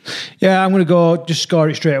 Yeah, I'm going to go just score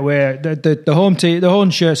it straight away. The home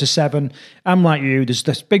shirt's a 7. I'm like you. There's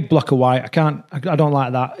this big block of white. I don't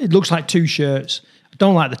like that. It looks like 2 shirts. I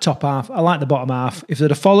don't like the top half. I like the bottom half. If they'd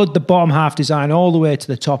have followed the bottom half design all the way to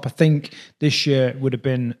the top, I think this shirt would have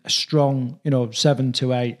been a strong, 7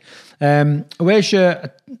 to 8. Away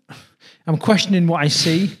shirt, I'm questioning what I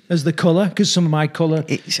see as the colour, because some of my colour...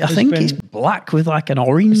 I think it's black with like an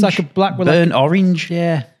orange. It's like a black with burnt orange.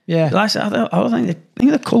 Yeah. I think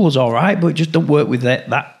the colour's all right, but it just don't work with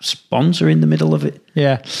that sponsor in the middle of it.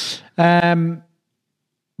 Yeah. But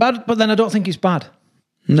then I don't think it's bad.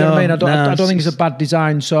 Do you know what I mean? I don't think it's a bad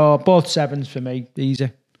design. So both 7s for me,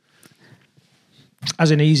 easy.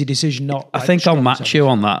 As an easy decision, not. I think I'll match you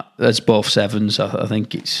on that. As both 7s. I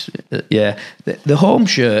think it's The home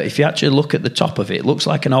shirt, if you actually look at the top of it, it looks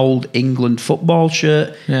like an old England football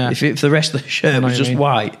shirt. Yeah. If the rest of the shirt was just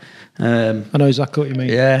white. I know exactly what you mean.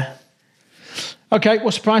 Yeah. Okay,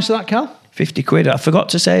 what's the price of that, Cal? £50. I forgot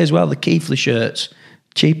to say as well, the Keithley shirts,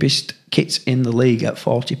 cheapest kits in the league at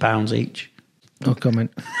 £40 each. No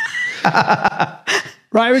comment.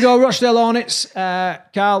 Right, here we go. Rochdale Hornets.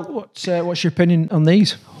 Carl, what's your opinion on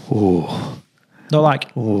these? Oh, not like.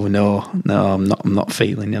 Oh no, I'm not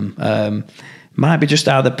feeling them. Might be just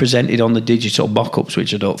how they're presented on the digital mock-ups,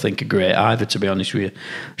 which I don't think are great either, to be honest with you.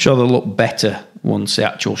 I'm sure they'll look better once the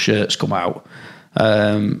actual shirts come out.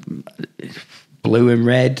 Blue and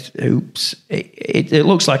red hoops. It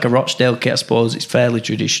looks like a Rochdale kit, I suppose. It's fairly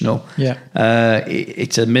traditional. Yeah.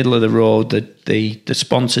 It's a middle of the road. The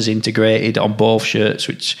sponsor's integrated on both shirts,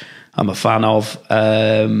 which I'm a fan of.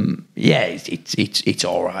 It's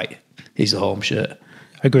all right. It's the home shirt.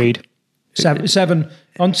 Agreed. 7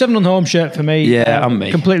 on the home shirt for me. Yeah, I'm me.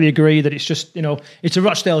 Completely agree that it's just it's a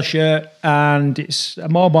Rochdale shirt and it's a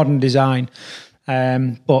more modern design.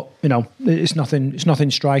 But it's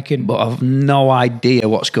nothing striking. But I've no idea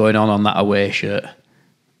what's going on that away shirt.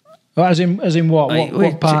 As in what?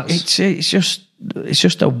 What parts? It's just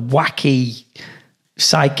a wacky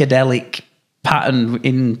psychedelic pattern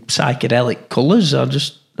in psychedelic colours.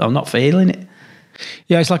 I'm not feeling it.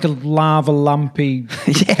 Yeah, it's like a lava lampy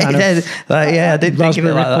kind of I didn't think of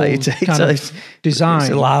it like that. It's design.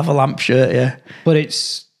 It's a lava lamp shirt, yeah. But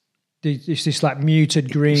it's this like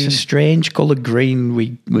muted green. It's a strange coloured green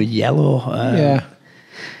with yellow. Yeah.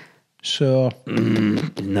 So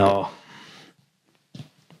no.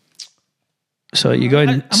 So you're going...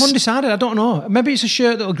 I'm undecided. I don't know. Maybe it's a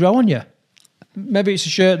shirt that'll grow on you. Maybe it's a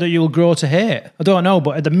shirt that you'll grow to hate. I don't know.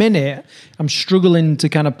 But at the minute, I'm struggling to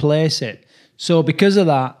kind of place it. So because of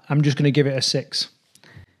that, I'm just going to give it a 6.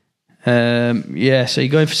 So you're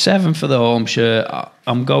going for 7 for the home shirt.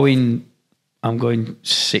 I'm going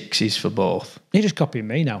 6s for both. You're just copying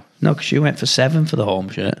me now. No, because you went for 7 for the home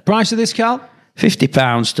shirt. Price of this, Cal?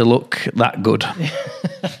 £50 to look that good.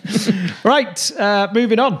 Right,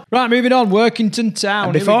 moving on. Workington Town.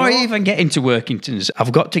 And before I even get into Workington's,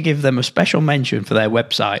 I've got to give them a special mention for their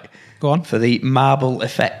website. Go on. For the marble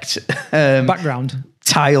effect. Background.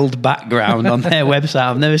 Tiled background on their website.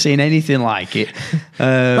 I've never seen anything like it.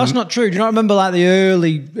 That's not true. Do you not remember like the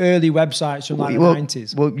early websites from like the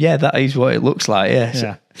 90s? Well, yeah, that is what it looks like, yes.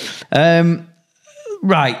 Yeah.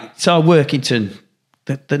 Right, so Workington,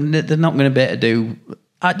 they're not going to be able to do...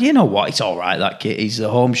 you know what? It's all right, that kit. It's a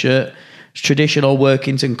home shirt. It's traditional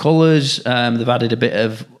Workington colours. They've added a bit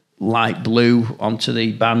of light blue onto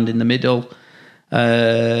the band in the middle.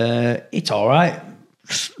 It's all right.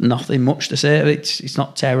 Nothing much to say. It's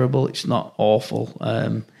not terrible. It's not awful.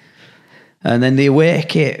 And then the away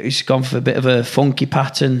kit, it's gone for a bit of a funky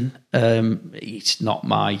pattern. It's not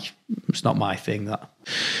my thing. That.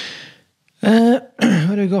 Where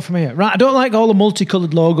do we go from here? Right, I don't like all the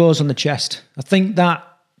multicoloured logos on the chest. I think that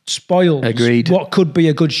spoils what could be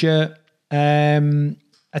a good shirt.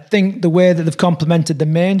 I think the way that they've complemented the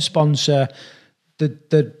main sponsor,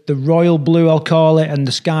 the royal blue, I'll call it, and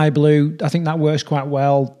the sky blue, I think that works quite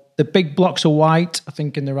well. The big blocks of white, I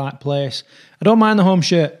think, in the right place. I don't mind the home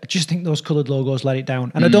shirt. I just think those coloured logos let it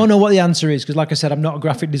down. And I don't know what the answer is, because like I said, I'm not a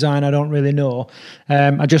graphic designer. I don't really know.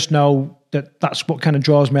 I just know that that's what kind of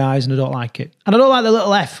draws my eyes, and I don't like it. And I don't like the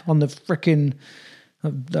little F on the freaking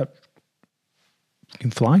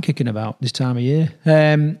fly kicking about this time of year.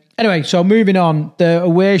 Anyway, so moving on. The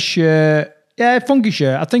away shirt, yeah, funky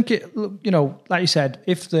shirt. I think it, like you said,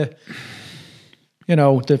 if there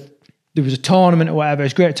was a tournament or whatever,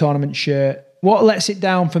 it's a great tournament shirt. What lets it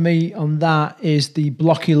down for me on that is the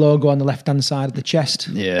blocky logo on the left-hand side of the chest.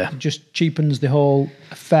 Yeah. It just cheapens the whole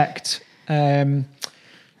effect.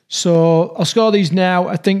 So I'll score these now.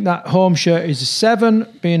 I think that home shirt is a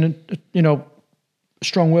 7, being a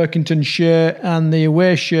strong Workington shirt, and the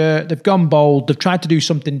away shirt, they've gone bold. They've tried to do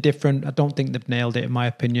something different. I don't think they've nailed it, in my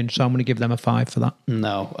opinion, so I'm going to give them a 5 for that.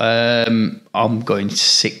 No, I'm going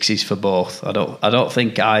 6s for both. I don't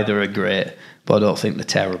think either are great, but I don't think they're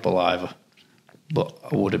terrible either. But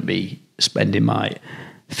I wouldn't be spending my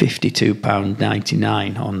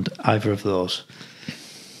 £52.99 on either of those.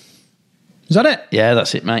 Is that it? Yeah,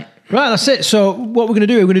 that's it, mate. Right, that's it. So what we're going to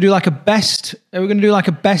do, we're going to do like a best. We're going to do like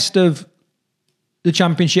a best of the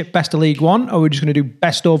Championship, best of League One, or we're just going to do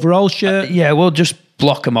best overall shirt? Yeah, we'll just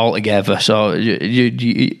block them all together. So,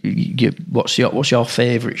 what's your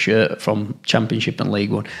favourite shirt from Championship and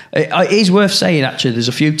League One? It is worth saying, actually, there's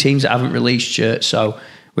a few teams that haven't released shirts. So,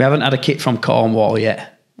 we haven't had a kit from Cornwall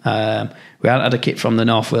yet. We haven't had a kit from the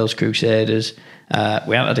North Wales Crusaders. We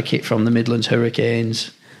haven't had a kit from the Midlands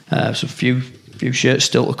Hurricanes. So, a few shirts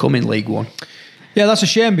still to come in League One. Yeah, that's a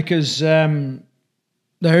shame, because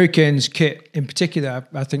the Hurricanes kit in particular,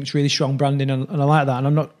 I think it's really strong branding, and I like that. And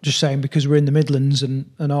I'm not just saying because we're in the Midlands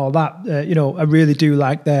and all that. I really do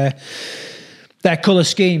like their colour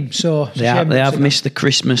scheme. So they have missed the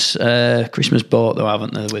Christmas boat, though,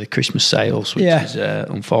 haven't they, with the Christmas sales, which is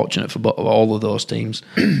unfortunate for all of those teams.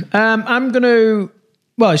 I'm going to...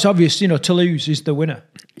 Well, it's obvious, Toulouse is the winner.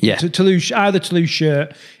 Yeah. Either Toulouse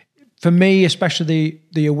shirt. For me, especially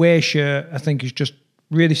the away shirt, I think is just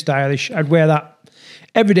really stylish. I'd wear that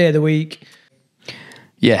every day of the week.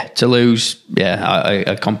 Yeah, Toulouse,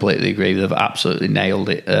 I completely agree. They've absolutely nailed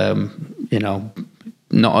it.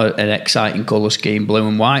 Not an exciting colour scheme, blue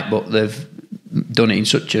and white, but they've done it in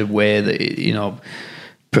such a way that,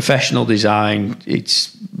 professional design,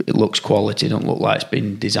 it looks quality, don't look like it's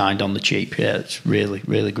been designed on the cheap. Yeah, it's really,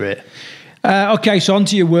 really great. Okay, so on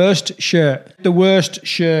to your worst shirt. The worst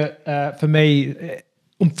shirt for me,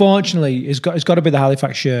 unfortunately, it's got to be the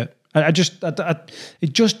Halifax shirt. It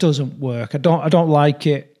just doesn't work. I don't like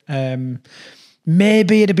it.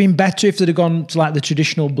 Maybe it'd have been better if they'd have gone to like the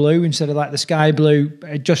traditional blue instead of like the sky blue.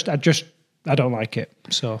 I don't like it.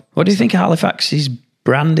 So, what do you think of Halifax's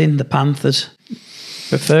branding, the Panthers?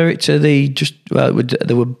 Prefer it to they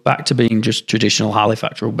were back to being just traditional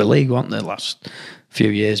Halifax Rugby League, weren't they, last few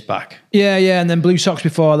years back? Yeah, and then Blue Sox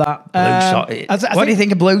before that. What do you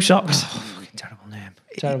think of Blue Sox?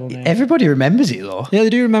 Terrible name. Everybody remembers it, though. Yeah, they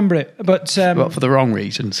do remember it, but for the wrong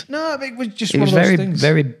reasons. No, it was just one of those things.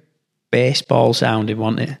 Very baseball sounding,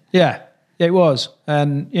 wasn't it? Yeah, it was,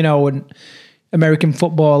 and and American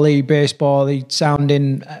Football League, Baseball League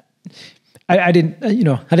sounding. I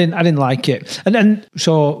didn't like it, and then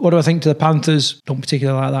so what do I think to the Panthers? Don't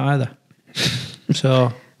particularly like that either.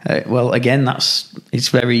 So. Well, again, it's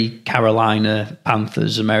very Carolina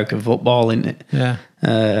Panthers American football, isn't it? Yeah.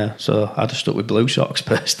 So I just stuck with Blue Sox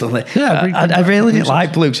personally. Yeah, I really didn't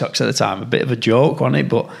like Blue Sox at the time. A bit of a joke, wasn't it?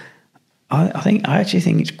 But I actually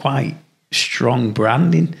think it's quite strong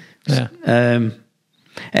branding. Yeah.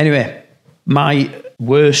 Anyway, my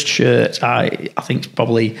worst shirt, I think, is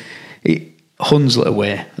probably Hunslet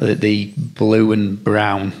away, the blue and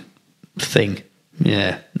brown thing.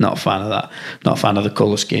 Yeah, not a fan of that. Not a fan of the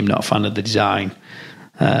colour scheme, not a fan of the design.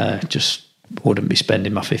 Just wouldn't be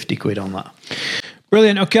spending my 50 quid on that.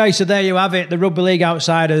 Brilliant. Okay, so there you have it. The Rugby League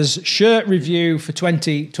Outsiders shirt review for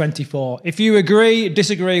 2024. If you agree,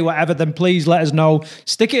 disagree, whatever, then please let us know.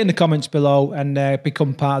 Stick it in the comments below and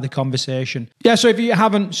become part of the conversation. Yeah, so if you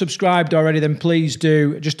haven't subscribed already, then please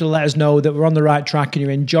do, just to let us know that we're on the right track and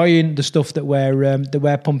you're enjoying the stuff that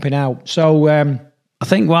we're pumping out. So... I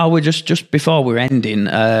think while we're just before we're ending,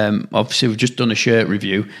 obviously we've just done a shirt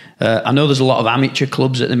review. I know there's a lot of amateur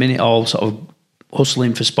clubs at the minute, all sort of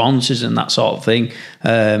hustling for sponsors and that sort of thing.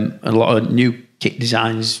 A lot of new kit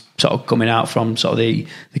designs sort of coming out from sort of the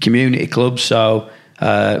community clubs. So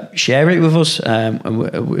share it with us, and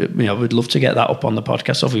we'd love to get that up on the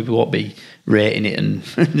podcast. Obviously, we won't be rating it and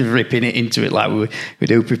ripping it into it like we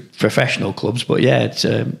do professional clubs, but yeah, it's,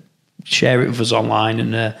 share it with us online,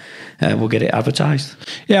 and we'll get it advertised.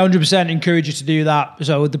 Yeah, 100% encourage you to do that.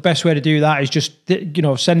 So the best way to do that is just,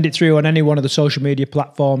 send it through on any one of the social media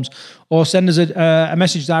platforms, or send us a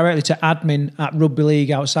message directly to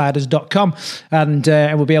admin@rugbyleagueoutsiders.com, and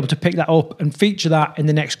we'll be able to pick that up and feature that in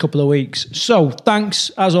the next couple of weeks. So thanks,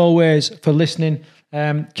 as always, for listening.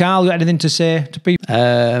 Carl, got anything to say to people?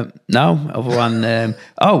 No, other than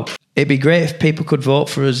it'd be great if people could vote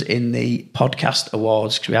for us in the podcast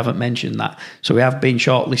awards, because we haven't mentioned that. So we have been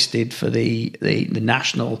shortlisted for the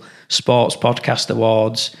National Sports Podcast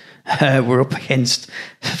Awards. We're up against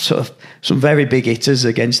sort of some very big hitters,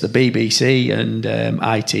 against the BBC and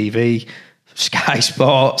ITV, Sky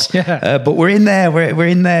Sports. Yeah. But we're in there. We're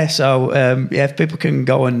in there. So if people can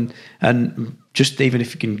go and just, even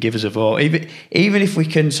if you can give us a vote, even if we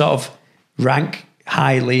can sort of rank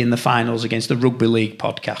highly in the finals against the Rugby League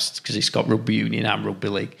podcasts, because it's got Rugby Union and Rugby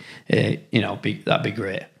League, that'd be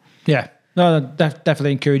great. Yeah, no,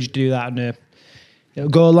 definitely encourage you to do that, and it'll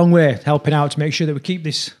go a long way helping out to make sure that we keep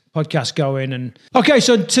this podcast going. And okay,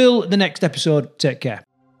 so until the next episode, take care.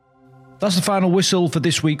 That's the final whistle for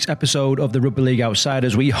this week's episode of the Rugby League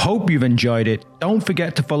Outsiders. We hope you've enjoyed it. Don't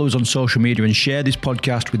forget to follow us on social media and share this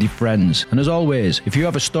podcast with your friends. And as always, if you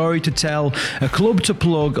have a story to tell, a club to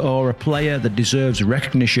plug, or a player that deserves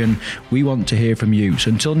recognition, we want to hear from you.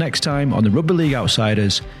 So until next time on the Rugby League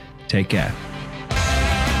Outsiders, take care.